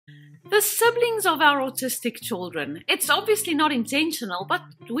The siblings of our autistic children. It's obviously not intentional, but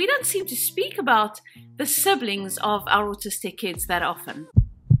we don't seem to speak about the siblings of our autistic kids that often.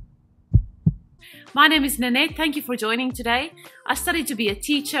 My name is Nanette. Thank you for joining today. I studied to be a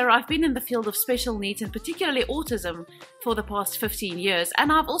teacher. I've been in the field of special needs and particularly autism for the past 15 years,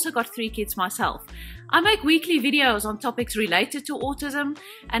 and I've also got 3 kids myself. I make weekly videos on topics related to autism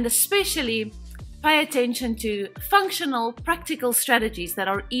and especially pay attention to functional, practical strategies that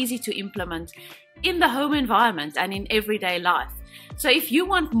are easy to implement in the home environment and in everyday life. So if you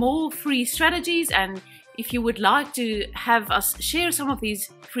want more free strategies and if you would like to have us share some of these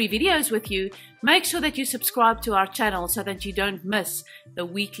free videos with you, make sure that you subscribe to our channel so that you don't miss the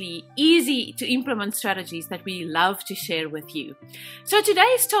weekly, easy to implement strategies that we love to share with you. So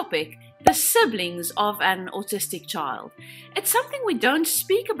today's topic, the siblings of an autistic child. It's something we don't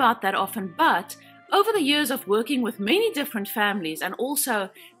speak about that often, but over the years of working with many different families and also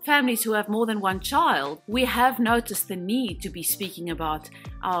families who have more than one child, we have noticed the need to be speaking about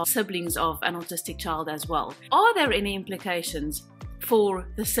our siblings of an autistic child as well. Are there any implications for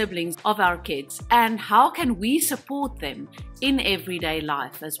the siblings of our kids, and how can we support them in everyday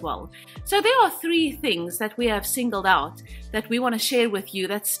life as well? So there are 3 things that we have singled out that we want to share with you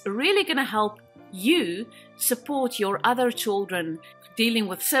that's really going to help you support your other children dealing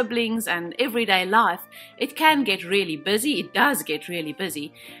with siblings and everyday life. It can get really busy. It does get really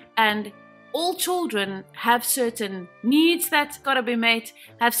busy. And all children have certain needs that's got to be met,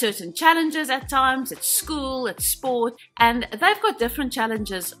 have certain challenges at times, at school, at sport, and they've got different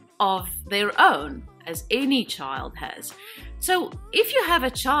challenges of their own, as any child has. So if you have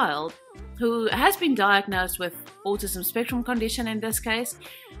a child who has been diagnosed with autism spectrum condition in this case,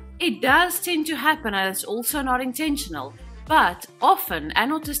 it does tend to happen, and it's also not intentional. But often an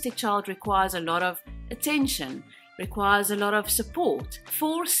autistic child requires a lot of attention, requires a lot of support.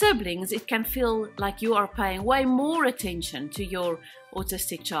 For siblings, it can feel like you are paying way more attention to your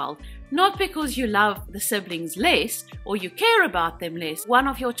autistic child. Not because you love the siblings less or you care about them less. One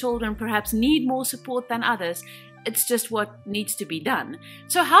of your children perhaps need more support than others. It's just what needs to be done.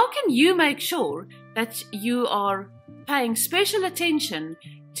 So how can you make sure that you are paying special attention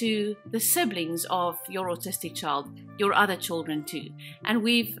to the siblings of your autistic child, your other children too? And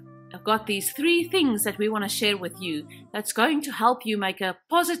we've got these 3 things that we want to share with you that's going to help you make a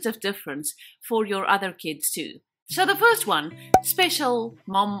positive difference for your other kids too. So the first one, special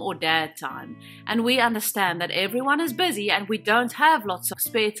mom or dad time. And we understand that everyone is busy and we don't have lots of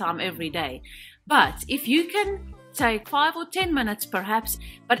spare time every day. But if you can take 5 or 10 minutes perhaps,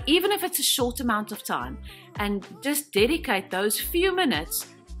 but even if it's a short amount of time, and just dedicate those few minutes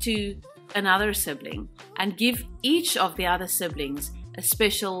to another sibling and give each of the other siblings a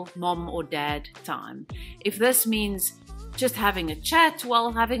special mom or dad time. If this means just having a chat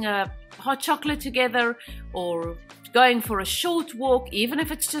while having a hot chocolate together, or going for a short walk, even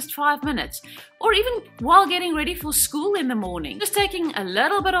if it's just 5 minutes, or even while getting ready for school in the morning, just taking a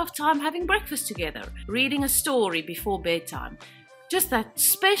little bit of time having breakfast together, reading a story before bedtime, just that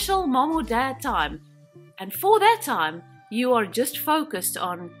special mom or dad time. And for that time, you are just focused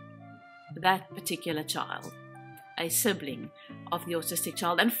on that particular child, a sibling of the autistic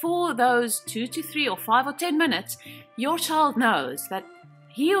child. And for those 2 to 3 or 5 or 10 minutes, your child knows that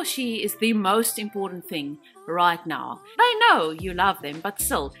he or she is the most important thing right now. They know you love them, but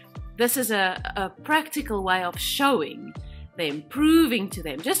still, this is a practical way of showing them, proving to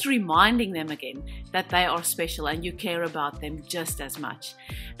them, just reminding them again that they are special and you care about them just as much.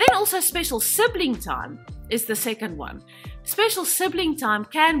 Then also special sibling time is the second one. Special sibling time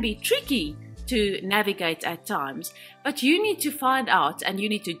can be tricky to navigate at times, but you need to find out and you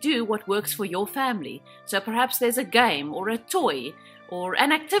need to do what works for your family. So perhaps there's a game or a toy or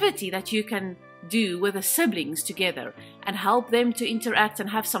an activity that you can do with the siblings together and help them to interact and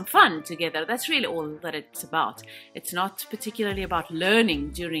have some fun together. That's really all that it's about. It's not particularly about learning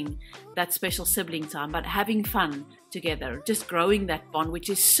during that special sibling time, but having fun together, just growing that bond, which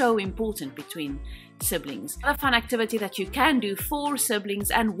is so important between siblings. Another fun activity that you can do for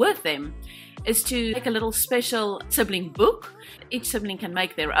siblings and with them is to make a little special sibling book. Each sibling can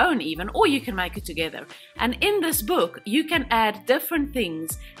make their own even, or you can make it together. And in this book, you can add different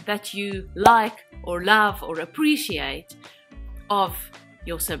things that you like or love or appreciate of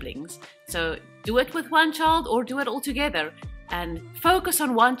your siblings. So do it with one child or do it all together, and focus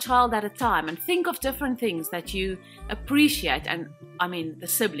on one child at a time and think of different things that you appreciate. And I mean, the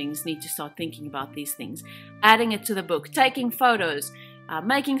siblings need to start thinking about these things, adding it to the book, taking photos,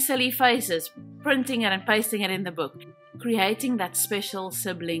 making silly faces, printing it and pasting it in the book, creating that special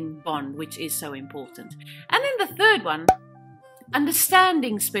sibling bond, which is so important. And then the third one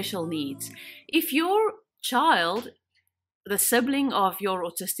Understanding special needs. If your child, the sibling of your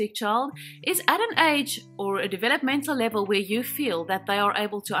autistic child, is at an age or a developmental level where you feel that they are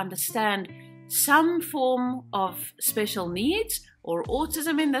able to understand some form of special needs, or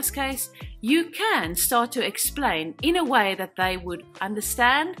autism in this case, you can start to explain in a way that they would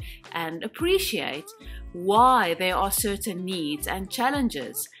understand and appreciate why there are certain needs and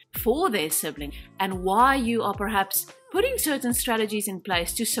challenges for their sibling, and why you are perhaps putting certain strategies in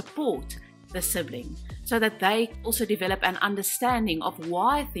place to support the sibling, so that they also develop an understanding of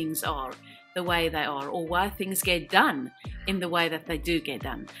why things are the way they are, or why things get done in the way that they do get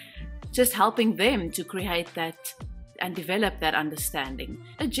done. Just helping them to create that and develop that understanding.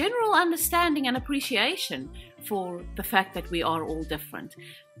 A general understanding and appreciation for the fact that we are all different.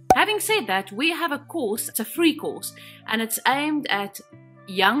 Having said that, we have a course, it's a free course, and it's aimed at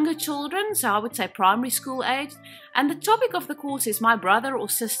younger children, so I would say primary school age, and the topic of the course is my brother or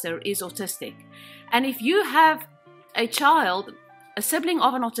sister is autistic. And if you have a child, a sibling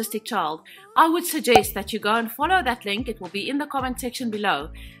of an autistic child, I would suggest that you go and follow that link. It will be in the comment section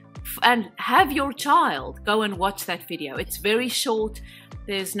below, and have your child go and watch that video. It's very short,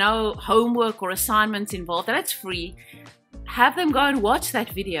 there's no homework or assignments involved, and it's free. Have them go and watch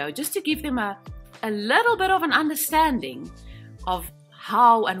that video just to give them a little bit of an understanding of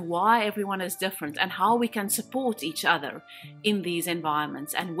how and why everyone is different, and how we can support each other in these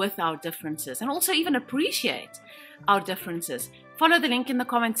environments and with our differences, and also even appreciate our differences. Follow the link in the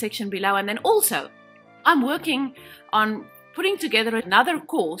comment section below. And then also, I'm working on putting together another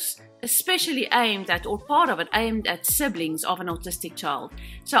course especially aimed at, or part of it aimed at, siblings of an autistic child.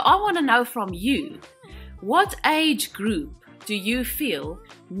 So I want to know from you, what age group do you feel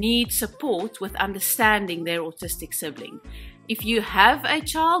needs support with understanding their autistic sibling? If you have a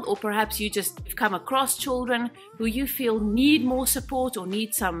child, or perhaps you just come across children who you feel need more support or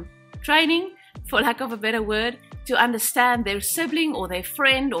need some training, for lack of a better word, to understand their sibling or their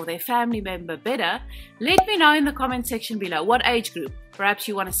friend or their family member better, let me know in the comment section below what age group. Perhaps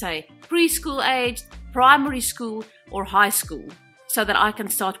you want to say preschool age, primary school, or high school, so that I can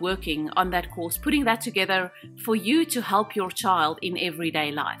start working on that course, putting that together for you to help your child in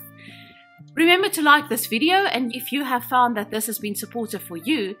everyday life. Remember to like this video, and if you have found that this has been supportive for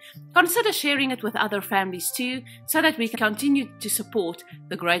you, consider sharing it with other families too, so that we can continue to support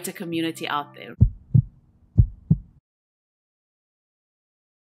the greater community out there.